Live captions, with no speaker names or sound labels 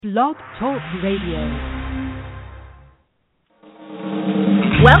Blog Talk Radio.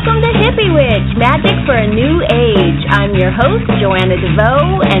 Welcome to Hippie Witch, Magic for a New Age. I'm your host, Joanna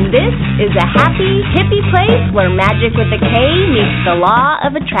DeVoe, and this is a happy, hippie place where magic with a K meets the law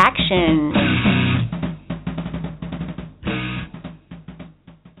of attraction.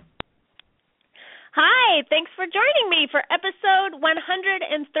 Hi, thanks for joining me for episode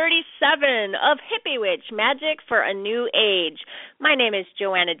 137 of Hippie Witch, Magic for a New Age. My name is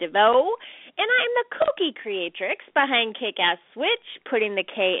Joanna DeVoe, and I'm the kooky creatrix behind Kick-Ass Switch, putting the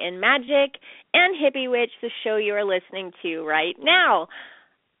K in Magic, and Hippie Witch, the show you are listening to right now.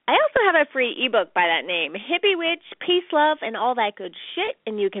 I also have a free ebook by that name, Hippie Witch, Peace, Love, and All That Good Shit,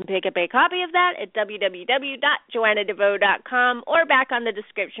 and you can pick up a copy of that at www.joannadevoe.com or back on the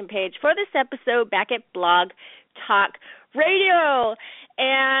description page for this episode back at Blog Talk Radio.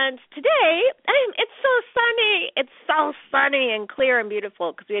 And today, it's so sunny. It's so sunny and clear and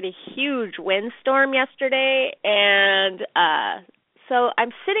beautiful because we had a huge windstorm yesterday, and so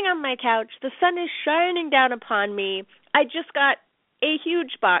I'm sitting on my couch. The sun is shining down upon me. I just got a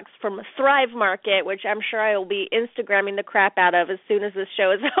huge box from Thrive Market, which I'm sure I will be Instagramming the crap out of as soon as this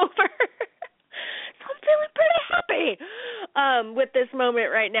show is over. So I'm feeling pretty happy with this moment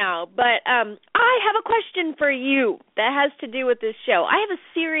right now. But I have a question for you that has to do with this show. I have a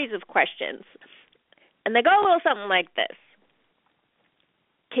series of questions, and they go a little something like this.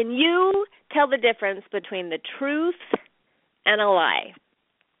 Can you tell the difference between the truth and a lie?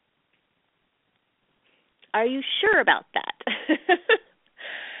 Are you sure about that?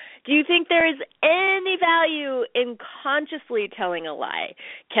 Do you think there is any value in consciously telling a lie?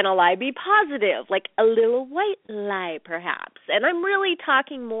 Can a lie be positive, like a little white lie perhaps? And I'm really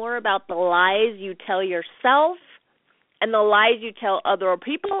talking more about the lies you tell yourself and the lies you tell other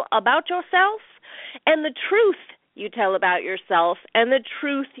people about yourself and the truth you tell about yourself and the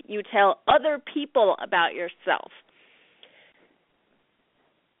truth you tell other people about yourself.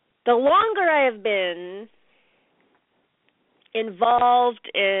 The longer I have been involved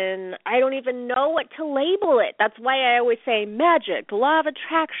in, I don't even know what to label it. That's why I always say magic, law of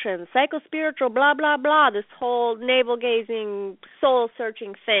attraction, psychospiritual, blah, blah, blah, this whole navel-gazing,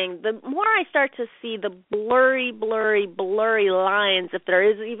 soul-searching thing. The more I start to see the blurry lines, if there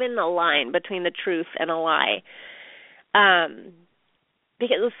is even a line between the truth and a lie.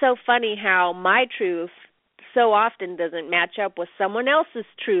 Because it's so funny how my truth so often doesn't match up with someone else's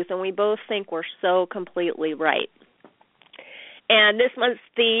truth, and we both think we're so completely right. And this month's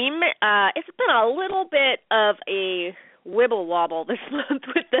theme, it's been a little bit of a wibble-wobble this month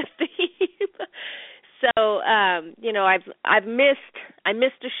with the theme. So, I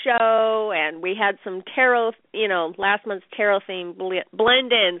missed a show, and we had some tarot, last month's tarot theme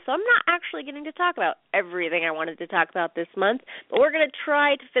blend in. So I'm not actually getting to talk about everything I wanted to talk about this month, but we're going to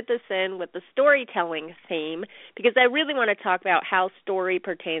try to fit this in with the storytelling theme because I really want to talk about how story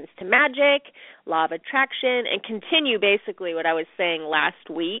pertains to magic, law of attraction, and continue basically what I was saying last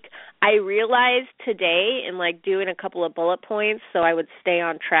week. I realized today in doing a couple of bullet points so I would stay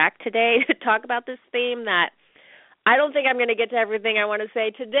on track today to talk about this theme that I don't think I'm going to get to everything I want to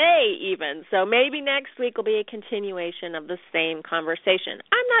say today even. So maybe next week will be a continuation of the same conversation.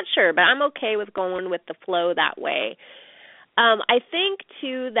 I'm not sure, but I'm okay with going with the flow that way. I think,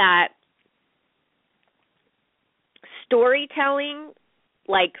 too, that storytelling,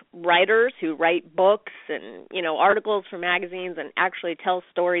 like writers who write books and, articles for magazines and actually tell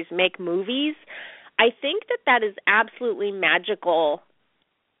stories, make movies, I think that is absolutely magical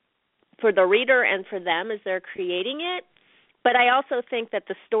for the reader and for them as they're creating it. But I also think that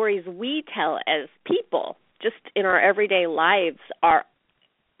the stories we tell as people, just in our everyday lives, are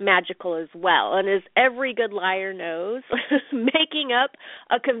magical as well. And as every good liar knows, making up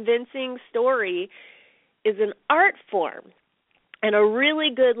a convincing story is an art form. And a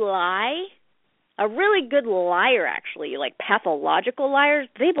really good liar actually, like pathological liars,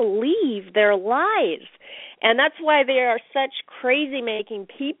 they believe their lies. And that's why they are such crazy-making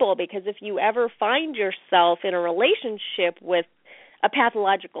people, because if you ever find yourself in a relationship with a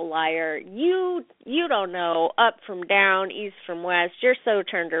pathological liar, you don't know up from down, east from west. You're so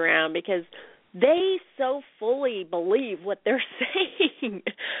turned around because they so fully believe what they're saying.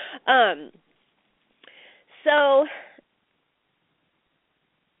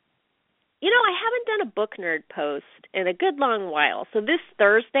 I haven't done a book nerd post in a good long while. So this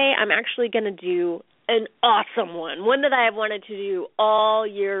Thursday, I'm actually going to do an awesome one that I have wanted to do all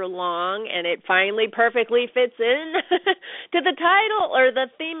year long, and it finally perfectly fits in to the title or the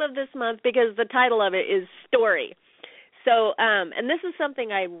theme of this month because the title of it is story. So, and this is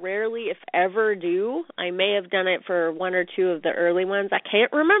something I rarely, if ever, do. I may have done it for one or two of the early ones. I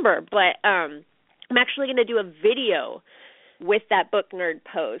can't remember, but I'm actually going to do a video with that book nerd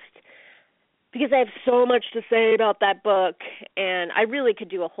post because I have so much to say about that book, and I really could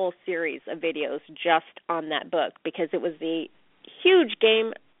do a whole series of videos just on that book because it was a huge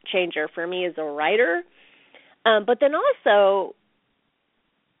game changer for me as a writer. But then also,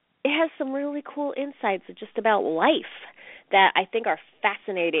 it has some really cool insights just about life that I think are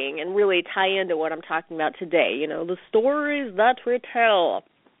fascinating and really tie into what I'm talking about today, you know, the stories that we tell.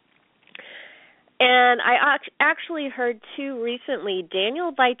 And I actually heard, too, recently,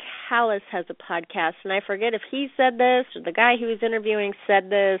 Daniel Vitalis has a podcast, and I forget if he said this or the guy he was interviewing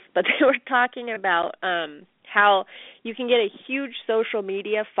said this, but they were talking about how you can get a huge social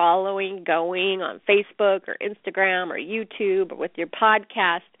media following going on Facebook or Instagram or YouTube or with your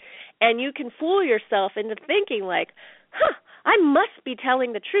podcast, and you can fool yourself into thinking like, I must be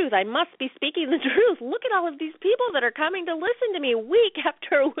telling the truth. I must be speaking the truth. Look at all of these people that are coming to listen to me week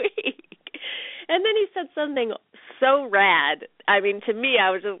after week. And then he said something so rad. I mean, to me,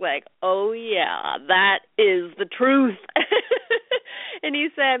 I was just like, oh, yeah, that is the truth. And he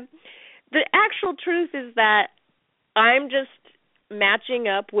said, the actual truth is that I'm just matching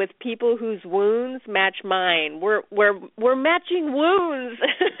up with people whose wounds match mine. We're matching wounds.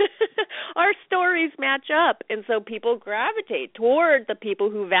 Our stories match up, and so people gravitate toward the people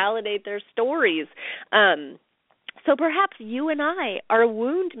who validate their stories. So perhaps you and I are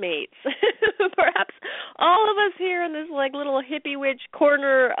wound mates. Perhaps all of us here in this like little hippie witch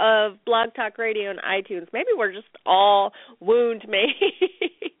corner of Blog Talk Radio and iTunes, maybe we're just all wound mates.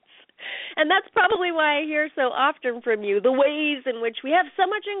 And that's probably why I hear so often from you the ways in which we have so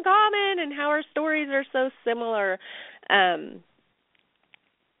much in common and how our stories are so similar.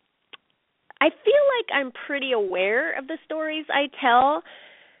 I feel like I'm pretty aware of the stories I tell,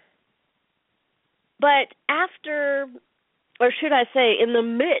 but after, or should I say, in the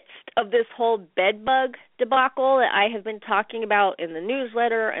midst of this whole bedbug debacle that I have been talking about in the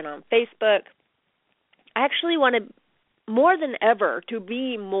newsletter and on Facebook, I actually want to, more than ever, to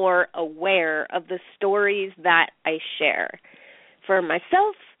be more aware of the stories that I share for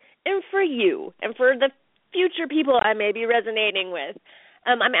myself and for you and for the future people I may be resonating with.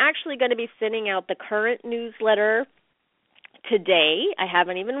 I'm actually going to be sending out the current newsletter today. I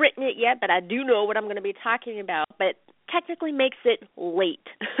haven't even written it yet, but I do know what I'm going to be talking about, but technically makes it late.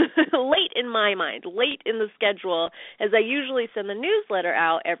 Late in my mind, late in the schedule, as I usually send the newsletter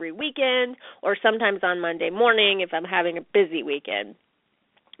out every weekend or sometimes on Monday morning if I'm having a busy weekend.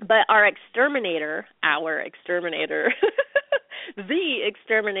 But our exterminator, the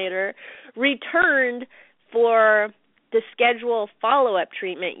exterminator, returned for the schedule follow-up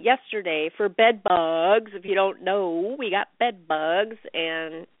treatment yesterday for bed bugs. If you don't know, we got bed bugs,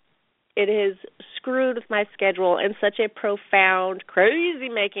 and it has screwed with my schedule in such a profound,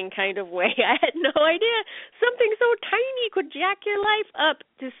 crazy-making kind of way. I had no idea something so tiny could jack your life up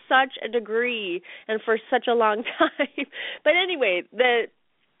to such a degree and for such a long time. But anyway, the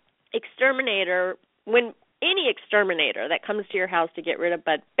exterminator, when any exterminator that comes to your house to get rid of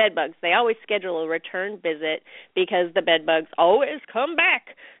bed bugs, they always schedule a return visit because the bed bugs always come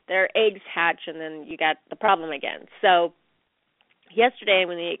back. Their eggs hatch, and then you got the problem again. So yesterday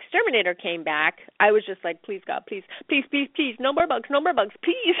when the exterminator came back, I was just like, please, God, please, please, please, please, no more bugs,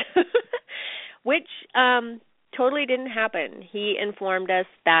 please, which totally didn't happen. He informed us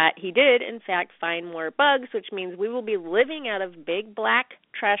that he did, in fact, find more bugs, which means we will be living out of big black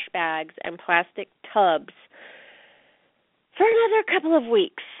trash bags and plastic tubs for another couple of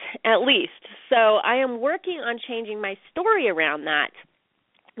weeks, at least. So I am working on changing my story around that,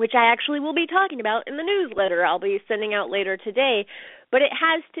 which I actually will be talking about in the newsletter I'll be sending out later today. But it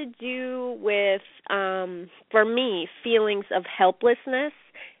has to do with, for me, feelings of helplessness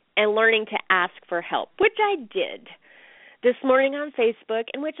and learning to ask for help, which I did this morning on Facebook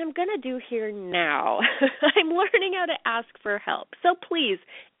and which I'm going to do here now. I'm learning how to ask for help. So please,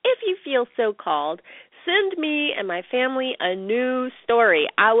 if you feel so called, send me and my family a new story.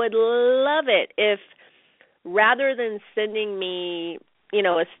 I would love it if rather than sending me, you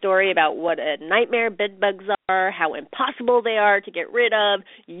know, a story about what a nightmare bed bugs are, how impossible they are to get rid of,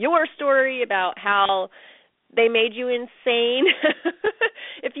 your story about how they made you insane.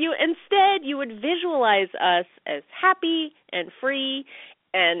 If you instead you would visualize us as happy and free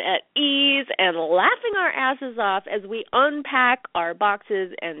and at ease and laughing our asses off as we unpack our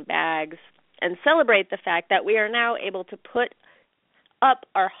boxes and bags and celebrate the fact that we are now able to put up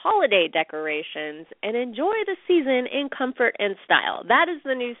our holiday decorations and enjoy the season in comfort and style. That is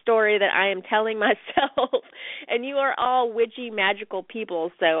the new story that I am telling myself, and you are all witchy, magical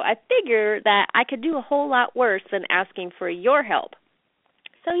people, so I figure that I could do a whole lot worse than asking for your help.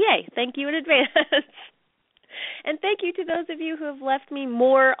 So yay, thank you in advance. And thank you to those of you who have left me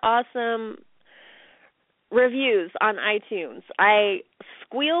more awesome reviews on iTunes. I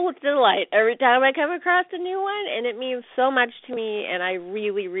squeal with delight every time I come across a new one, and it means so much to me, and I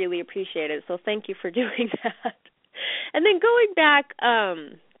really, really appreciate it. So thank you for doing that. And then going back,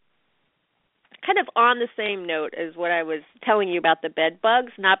 kind of on the same note as what I was telling you about the bed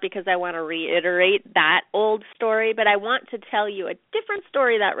bugs, not because I want to reiterate that old story, but I want to tell you a different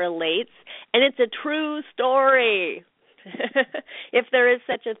story that relates, and it's a true story. If there is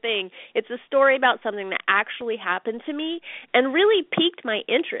such a thing. It's a story about something that actually happened to me and really piqued my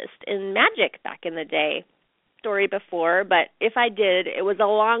interest in magic back in the day. Story before, but if I did, it was a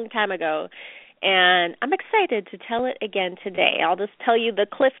long time ago, and I'm excited to tell it again today. I'll just tell you the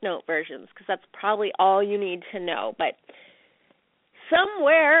Cliff Note versions because that's probably all you need to know. But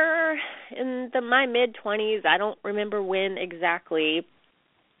somewhere in my mid-20s, I don't remember when exactly,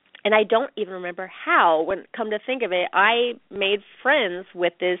 and I don't even remember how. When come to think of it, I made friends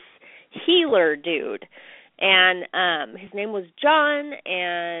with this healer dude, and his name was John,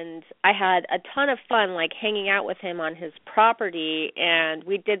 and I had a ton of fun, like, hanging out with him on his property, and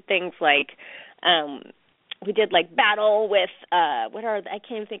we did things like, battle with, I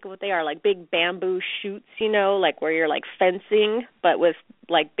can't even think of what they are, like big bamboo shoots, like where you're, like, fencing, but with,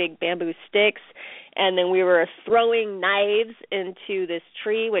 like, big bamboo sticks. And then we were throwing knives into this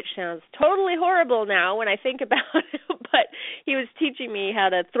tree, which sounds totally horrible now when I think about it, but he was teaching me how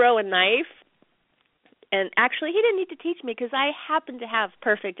to throw a knife. And actually, he didn't need to teach me because I happen to have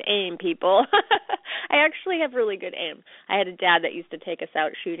perfect aim, people. I actually have really good aim. I had a dad that used to take us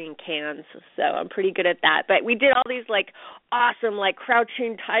out shooting cans, so I'm pretty good at that. But we did all these, like, awesome, like,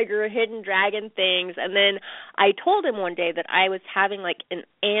 crouching tiger, hidden dragon things. And then I told him one day that I was having, like, an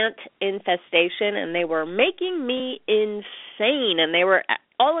ant infestation, and they were making me insane. And they were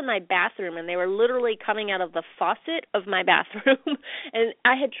all in my bathroom, and they were literally coming out of the faucet of my bathroom. And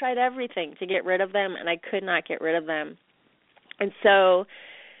I had tried everything to get rid of them, and I could not get rid of them. And so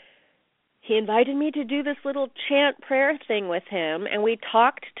he invited me to do this little chant prayer thing with him, and we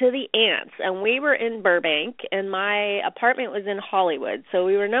talked to the ants. And we were in Burbank, and my apartment was in Hollywood, so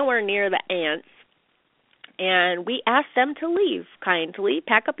we were nowhere near the ants. And we asked them to leave kindly,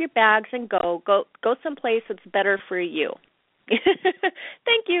 pack up your bags, and go someplace that's better for you.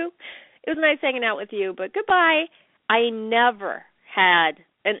 Thank you. It was nice hanging out with you, but goodbye. I never had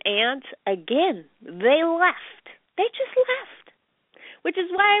an ant again. They left. They just left, which is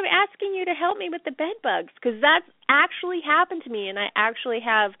why I'm asking you to help me with the bed bugs, because that's actually happened to me, and I actually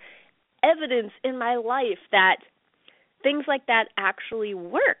have evidence in my life that things like that actually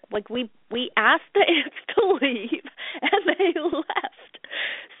work. Like we asked the ants to leave, and they left.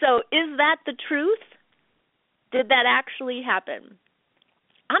 So is that the truth? Did that actually happen?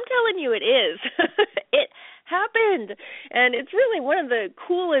 I'm telling you it is. It happened. And it's really one of the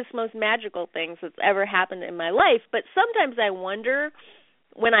coolest, most magical things that's ever happened in my life. But sometimes I wonder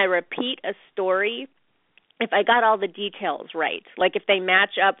when I repeat a story if I got all the details right, like if they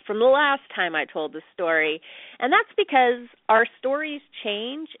match up from the last time I told the story. And that's because our stories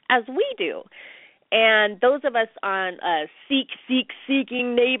change as we do. And those of us on a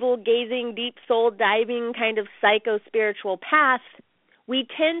seeking, navel-gazing, deep soul diving kind of psycho-spiritual path, we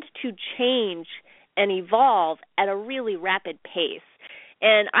tend to change and evolve at a really rapid pace.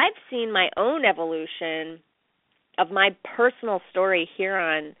 And I've seen my own evolution of my personal story here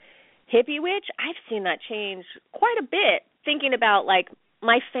on Hippie Witch. I've seen that change quite a bit, thinking about, like,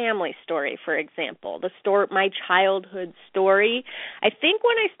 my family story, for example, my childhood story. I think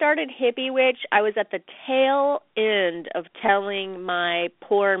when I started Hippie Witch, I was at the tail end of telling my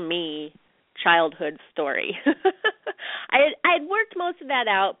poor me childhood story. I had worked most of that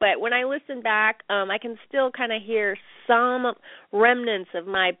out, but when I listen back, I can still kind of hear some remnants of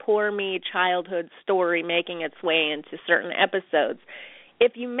my poor me childhood story making its way into certain episodes.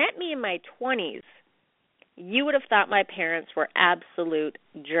 If you met me in my 20s, you would have thought my parents were absolute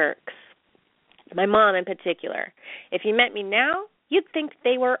jerks. My mom in particular. If you met me now, you'd think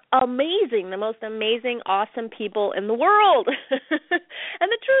they were amazing, the most amazing, awesome people in the world. And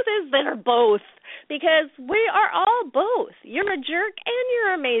the truth is they're both, because we are all both. You're a jerk and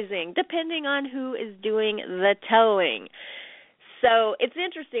you're amazing, depending on who is doing the telling. So it's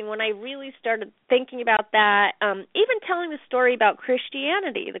interesting when I really started thinking about that, even telling the story about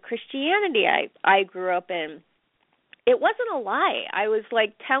Christianity, the Christianity I grew up in. it wasn't a lie. I was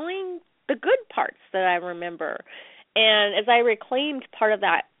like telling the good parts that I remember. And as I reclaimed part of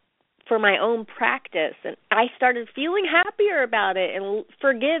that for my own practice, and I started feeling happier about it and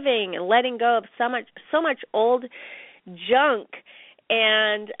forgiving and letting go of so much old junk.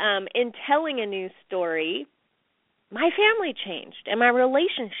 And in telling a new story, my family changed and my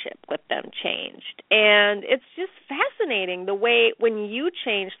relationship with them changed. And it's just fascinating the way when you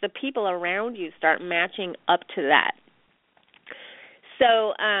change, the people around you start matching up to that.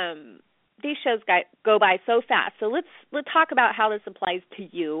 So these shows go by so fast. So let's talk about how this applies to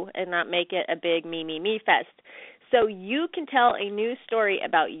you and not make it a big me fest. So you can tell a new story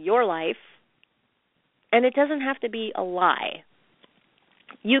about your life, and it doesn't have to be a lie.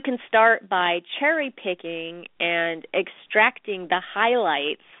 You can start by cherry picking and extracting the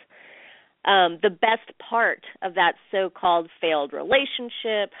highlights, the best part of that so-called failed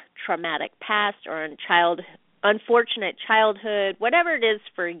relationship, traumatic past, or unfortunate childhood, whatever it is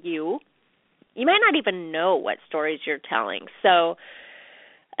for you. You might not even know what stories you're telling. So,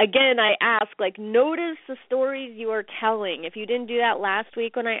 again, I ask, notice the stories you are telling. If you didn't do that last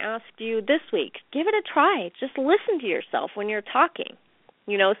week when I asked you this week, give it a try. Just listen to yourself when you're talking.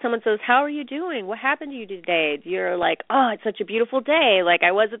 Someone says, how are you doing? What happened to you today? You're like, oh, it's such a beautiful day, like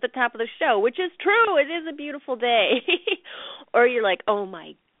I was at the top of the show, which is true. It is a beautiful day. Or you're like, oh,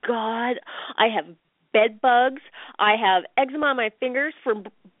 my God, I have bed bugs. I have eczema on my fingers from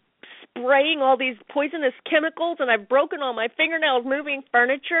spraying all these poisonous chemicals, and I've broken all my fingernails moving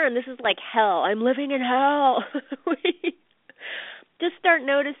furniture, and this is like hell. I'm living in hell. Just start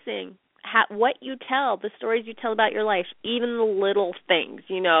noticing what you tell, the stories you tell about your life, even the little things,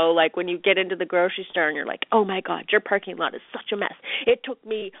 like when you get into the grocery store and you're like, oh, my God, your parking lot is such a mess. It took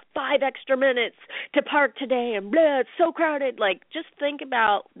me 5 extra minutes to park today, and blah, it's so crowded. Just think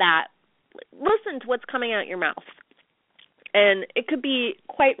about that. Listen to what's coming out your mouth. And it could be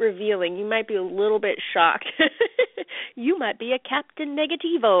quite revealing. You might be a little bit shocked. You might be a Captain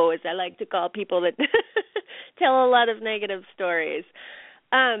Negativo, as I like to call people that tell a lot of negative stories.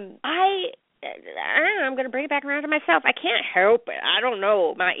 I'm going to bring it back around to myself. I can't help it. I don't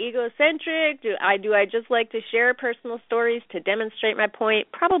know. Am I egocentric? Do I just like to share personal stories to demonstrate my point?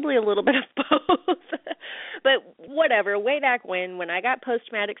 Probably a little bit of both. But whatever. Way back when I got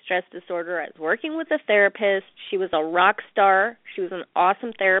post-traumatic stress disorder, I was working with a therapist. She was a rock star. She was an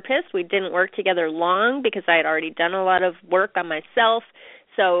awesome therapist. We didn't work together long because I had already done a lot of work on myself.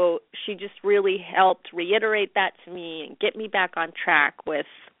 So she just really helped reiterate that to me and get me back on track with,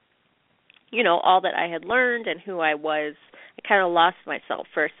 all that I had learned and who I was. I kind of lost myself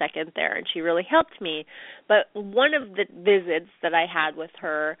for a second there, and she really helped me. But one of the visits that I had with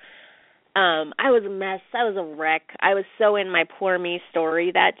her, I was a mess. I was a wreck. I was so in my poor me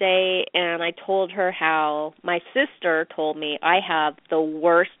story that day, and I told her how my sister told me I have the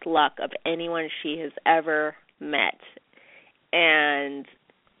worst luck of anyone she has ever met. And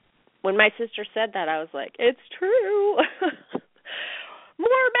when my sister said that, I was like, it's true.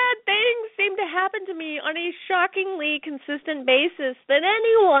 More bad things seem to happen to me on a shockingly consistent basis than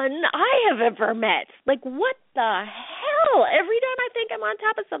anyone I have ever met. What the hell? Every time I think I'm on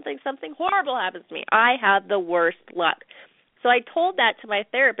top of something, something horrible happens to me. I have the worst luck. So I told that to my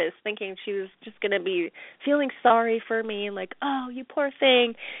therapist, thinking she was just going to be feeling sorry for me and oh, you poor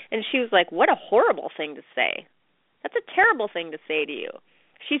thing. And she was like, what a horrible thing to say. That's a terrible thing to say to you.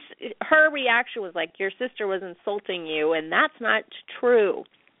 Her reaction was like, your sister was insulting you, and that's not true.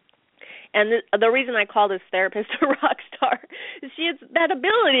 And the reason I call this therapist a rock star is she has that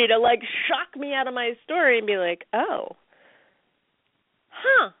ability to, shock me out of my story and be like, oh,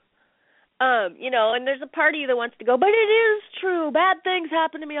 huh. And there's a part of you that wants to go, but it is true. Bad things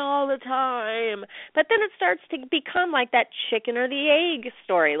happen to me all the time. But then it starts to become like that chicken or the egg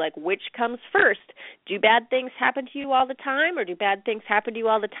story, which comes first? Do bad things happen to you all the time, or do bad things happen to you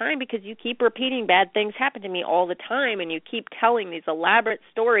all the time because you keep repeating bad things happen to me all the time, and you keep telling these elaborate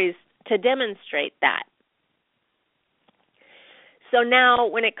stories to demonstrate that? So now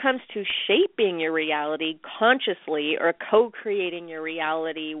when it comes to shaping your reality consciously or co-creating your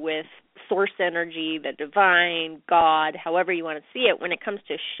reality with source energy, the divine, God, however you want to see it, when it comes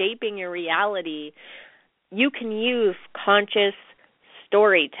to shaping your reality, you can use conscious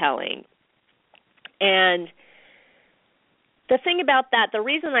storytelling. And the thing about that, the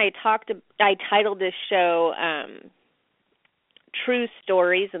reason I titled this show True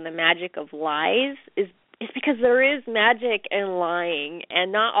Stories and the Magic of Lies is because there is magic in lying,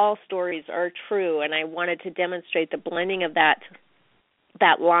 and not all stories are true, and I wanted to demonstrate the blending of that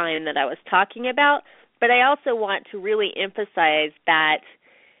line that I was talking about. But I also want to really emphasize that,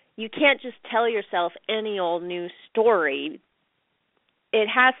 you can't just tell yourself any old new story. It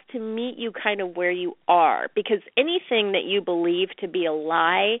has to meet you kind of where you are, because anything that you believe to be a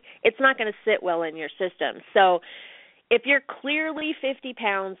lie, it's not going to sit well in your system. So if you're clearly 50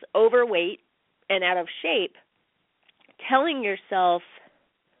 pounds overweight and out of shape, telling yourself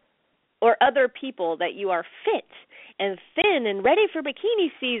or other people that you are fit and thin and ready for bikini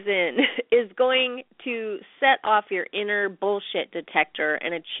season is going to set off your inner bullshit detector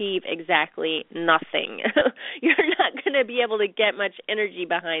and achieve exactly nothing. You're not going to be able to get much energy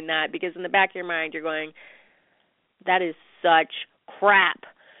behind that, because in the back of your mind you're going, that is such crap.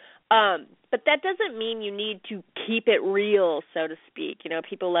 But that doesn't mean you need to keep it real, so to speak. You know,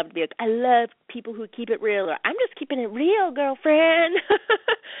 people love to be like, I love people who keep it real, or I'm just keeping it real, girlfriend.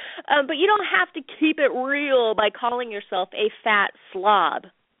 But you don't have to keep it real by calling yourself a fat slob,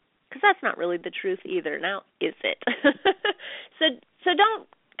 because that's not really the truth either, now is it? So don't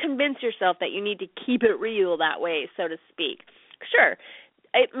convince yourself that you need to keep it real that way, so to speak. Sure,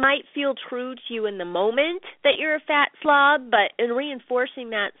 it might feel true to you in the moment that you're a fat slob, but in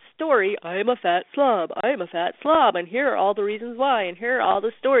reinforcing that story, I am a fat slob, and here are all the reasons why, and here are all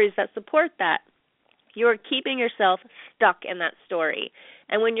the stories that support that, you're keeping yourself stuck in that story.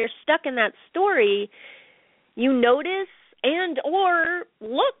 And when you're stuck in that story, you notice and or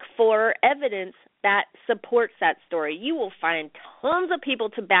look for evidence that supports that story. You will find tons of people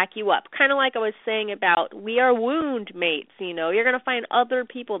to back you up. Kind of like I was saying about we are wound mates, you know. You're going to find other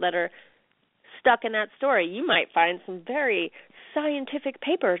people that are stuck in that story. You might find some very scientific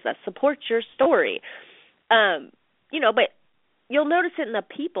papers that support your story. But you'll notice it in the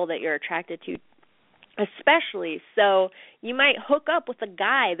people that you're attracted to, especially. So you might hook up with a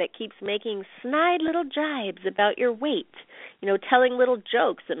guy that keeps making snide little jibes about your weight, telling little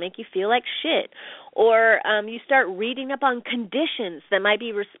jokes that make you feel like shit. Or you start reading up on conditions that might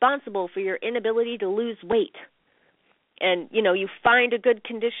be responsible for your inability to lose weight. And, you find a good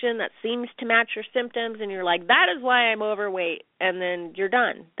condition that seems to match your symptoms, and you're like, that is why I'm overweight. And then you're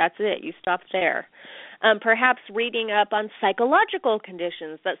done. That's it. You stop there. Perhaps reading up on psychological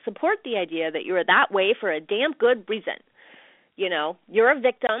conditions that support the idea that you're that way for a damn good reason. You're a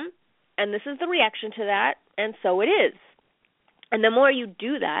victim, and this is the reaction to that, and so it is. And the more you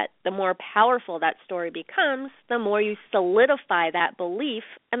do that, the more powerful that story becomes, the more you solidify that belief,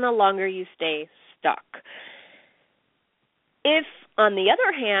 and the longer you stay stuck. If, on the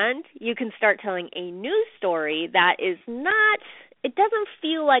other hand, you can start telling a new story that is not, it doesn't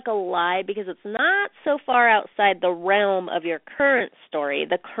feel like a lie because it's not so far outside the realm of your current story,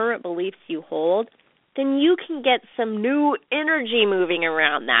 the current beliefs you hold, then you can get some new energy moving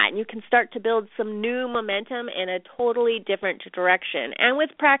around that, and you can start to build some new momentum in a totally different direction. And with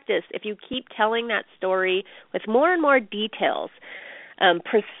practice, if you keep telling that story with more and more details,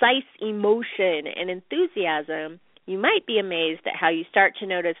 precise emotion and enthusiasm, you might be amazed at how you start to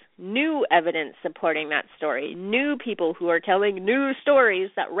notice new evidence supporting that story, new people who are telling new stories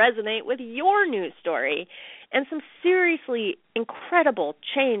that resonate with your new story, and some seriously incredible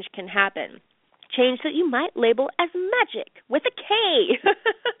change can happen. Change that you might label as magic with a K.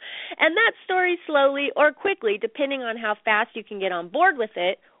 And that story, slowly or quickly, depending on how fast you can get on board with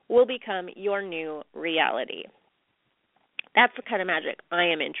it, will become your new reality. That's the kind of magic I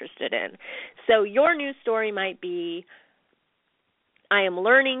am interested in. So your new story might be, I am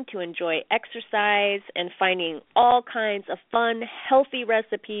learning to enjoy exercise and finding all kinds of fun, healthy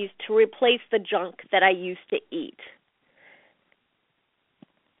recipes to replace the junk that I used to eat.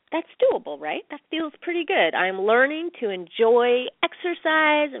 That's doable, right? That feels pretty good. I'm learning to enjoy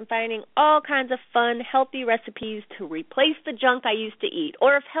exercise and finding all kinds of fun, healthy recipes to replace the junk I used to eat.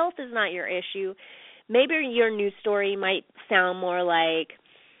 Or if health is not your issue, maybe your new story might sound more like,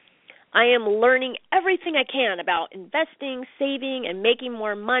 I am learning everything I can about investing, saving, and making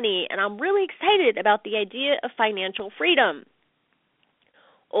more money, and I'm really excited about the idea of financial freedom.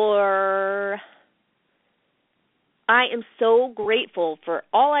 Or, I am so grateful for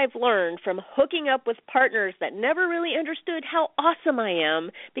all I've learned from hooking up with partners that never really understood how awesome I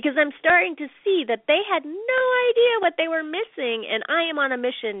am, because I'm starting to see that they had no idea what they were missing, and I am on a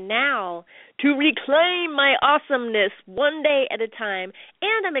mission now to reclaim my awesomeness one day at a time,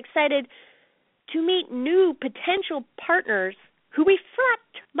 and I'm excited to meet new potential partners who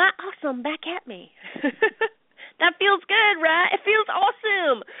reflect my awesome back at me. That feels good, right? It feels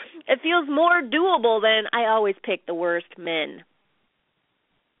awesome. It feels more doable than I always pick the worst men.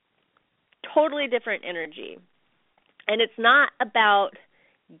 Totally different energy. And it's not about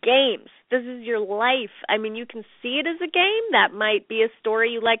games. This is your life. I mean, you can see it as a game. That might be a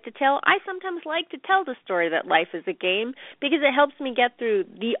story you like to tell. I sometimes like to tell the story that life is a game because it helps me get through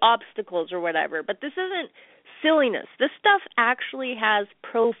the obstacles or whatever. But this isn't silliness. This stuff actually has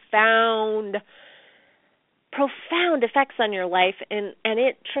profound effects on your life, and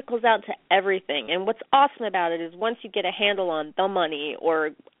it trickles out to everything. And what's awesome about it is once you get a handle on the money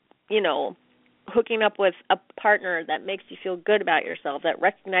or, hooking up with a partner that makes you feel good about yourself, that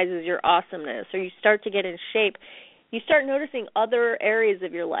recognizes your awesomeness, or you start to get in shape, you start noticing other areas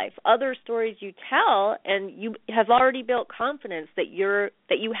of your life, other stories you tell, and you have already built confidence that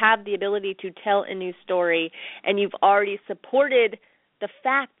you have the ability to tell a new story, and you've already supported the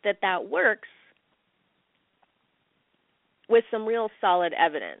fact that works with some real solid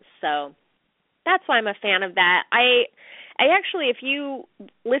evidence. So that's why I'm a fan of that. I actually, if you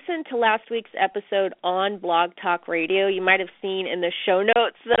listened to last week's episode on Blog Talk Radio, you might have seen in the show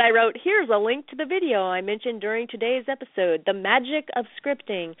notes that I wrote, here's a link to the video I mentioned during today's episode, The Magic of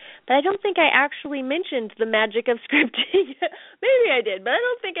Scripting. But I don't think I actually mentioned the magic of scripting. Maybe I did, but I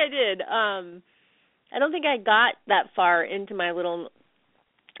don't think I did. I don't think I got that far into my little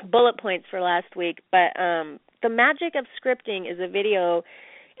bullet points for last week. But The Magic of Scripting is a video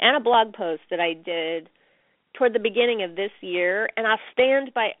and a blog post that I did toward the beginning of this year, and I'll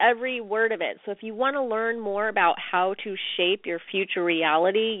stand by every word of it. So if you want to learn more about how to shape your future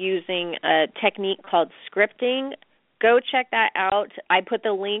reality using a technique called scripting, go check that out. I put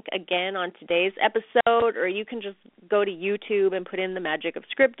the link again on today's episode, or you can just go to YouTube and put in The Magic of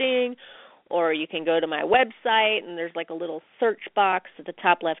Scripting, or you can go to my website, and there's like a little search box at the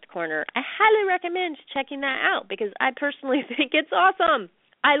top left corner. I highly recommend checking that out because I personally think it's awesome.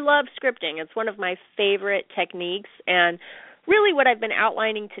 I love scripting. It's one of my favorite techniques, and really what I've been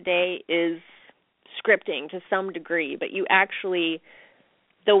outlining today is scripting to some degree, but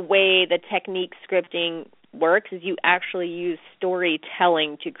the way the technique scripting works is you actually use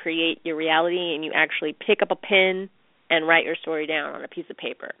storytelling to create your reality, and you actually pick up a pen and write your story down on a piece of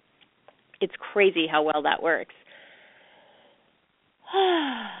paper. It's crazy how well that works.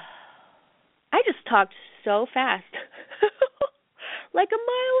 I just talked so fast. Like a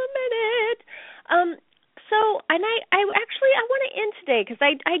mile a minute. I want to end today because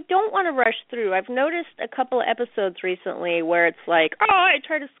I don't want to rush through. I've noticed a couple of episodes recently where it's like, I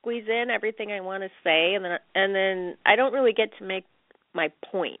try to squeeze in everything I want to say, and then I don't really get to make my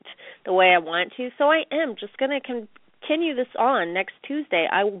point the way I want to. So I am just going to continue this on next Tuesday.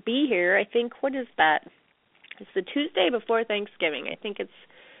 I will be here. I think, what is that? It's the Tuesday before Thanksgiving. I think it's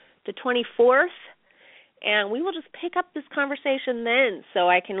the 24th. And we will just pick up this conversation then so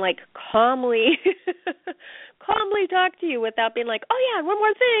I can, calmly talk to you without being like, oh, yeah, one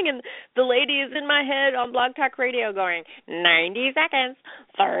more thing. And the lady is in my head on Blog Talk Radio going, 90 seconds,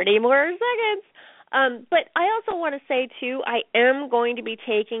 30 more seconds. But I also want to say, too, I am going to be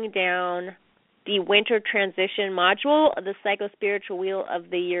taking down the winter transition module of the Psycho-Spiritual Wheel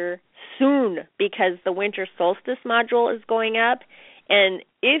of the Year soon because the winter solstice module is going up. And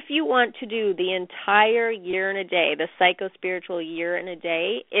if you want to do the entire year in a day, the psycho-spiritual year in a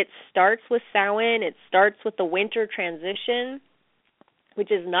day, it starts with Samhain. It starts with the winter transition,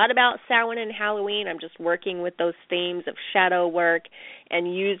 which is not about Samhain and Halloween. I'm just working with those themes of shadow work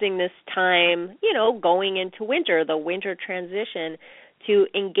and using this time, going into winter, the winter transition, to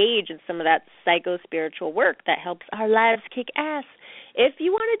engage in some of that psycho-spiritual work that helps our lives kick ass. If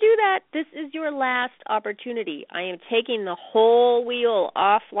you want to do that, this is your last opportunity. I am taking the whole wheel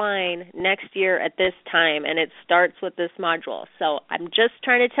offline next year at this time, and it starts with this module. So I'm just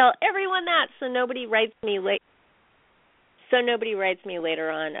trying to tell everyone that so nobody writes me later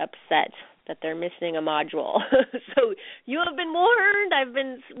on upset that they're missing a module. So you have been warned. I've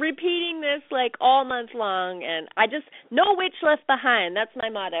been repeating this all month long, and no witch left behind. That's my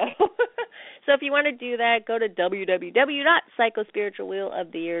motto. So if you want to do that, go to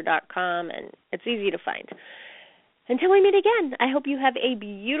www.psychospiritualwheeloftheyear.com, and it's easy to find. Until we meet again, I hope you have a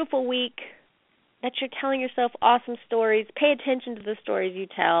beautiful week, that you're telling yourself awesome stories. Pay attention to the stories you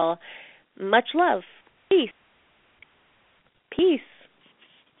tell. Much love. Peace. Peace.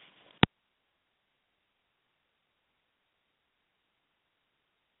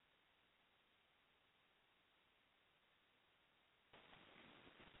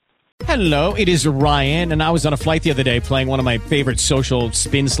 Hello, it is Ryan, and I was on a flight the other day playing one of my favorite social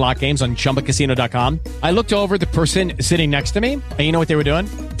spin slot games on ChumbaCasino.com. I looked over at the person sitting next to me, and you know what they were doing?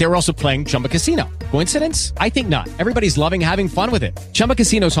 They were also playing Chumba Casino. Coincidence? I think not. Everybody's loving having fun with it. Chumba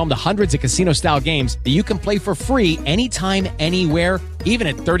Casino is home to hundreds of casino-style games that you can play for free anytime, anywhere, even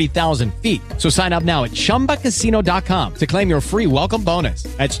at 30,000 feet. So sign up now at ChumbaCasino.com to claim your free welcome bonus.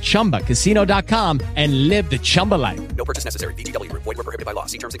 That's ChumbaCasino.com and live the Chumba life. No purchase necessary. VGW Group. Void where prohibited by law.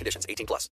 See terms and conditions. 18+.